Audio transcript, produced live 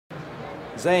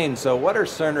Zane, so what are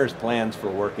Cerner's plans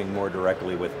for working more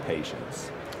directly with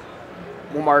patients?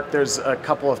 Well, Mark, there's a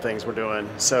couple of things we're doing.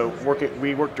 So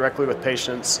we work directly with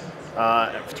patients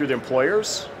through the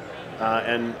employers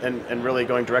and really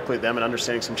going directly to them and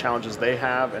understanding some challenges they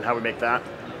have and how we make that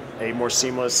a more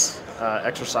seamless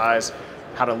exercise,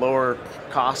 how to lower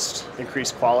cost,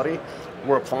 increase quality.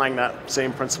 We're applying that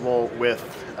same principle with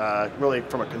really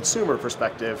from a consumer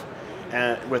perspective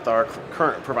and with our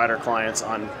current provider clients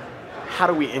on how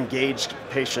do we engage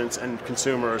patients and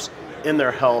consumers in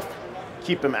their health,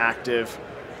 keep them active.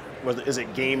 Is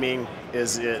it gaming?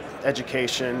 Is it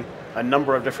education? A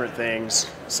number of different things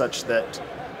such that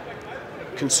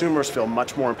consumers feel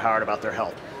much more empowered about their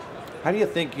health. How do you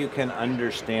think you can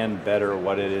understand better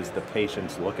what it is the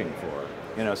patient's looking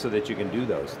for, so that you can do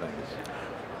those things?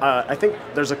 I think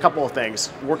there's a couple of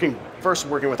things. Working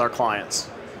with our clients.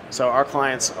 So our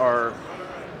clients are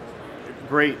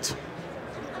great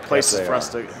places Yes, for us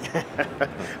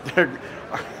to.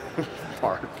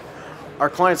 Mark. Our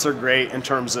clients are great in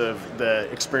terms of the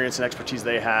experience and expertise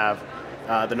they have,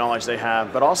 the knowledge they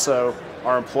have, but also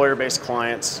our employer-based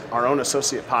clients, our own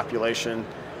associate population.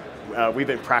 We've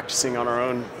been practicing on our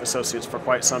own associates for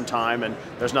quite some time, and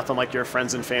there's nothing like your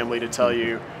friends and family to tell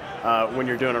you when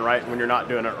you're doing it right and when you're not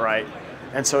doing it right.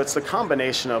 And so it's the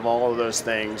combination of all of those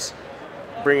things,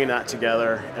 bringing that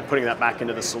together and putting that back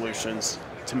into the solutions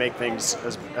to make things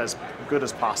as good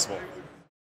as possible.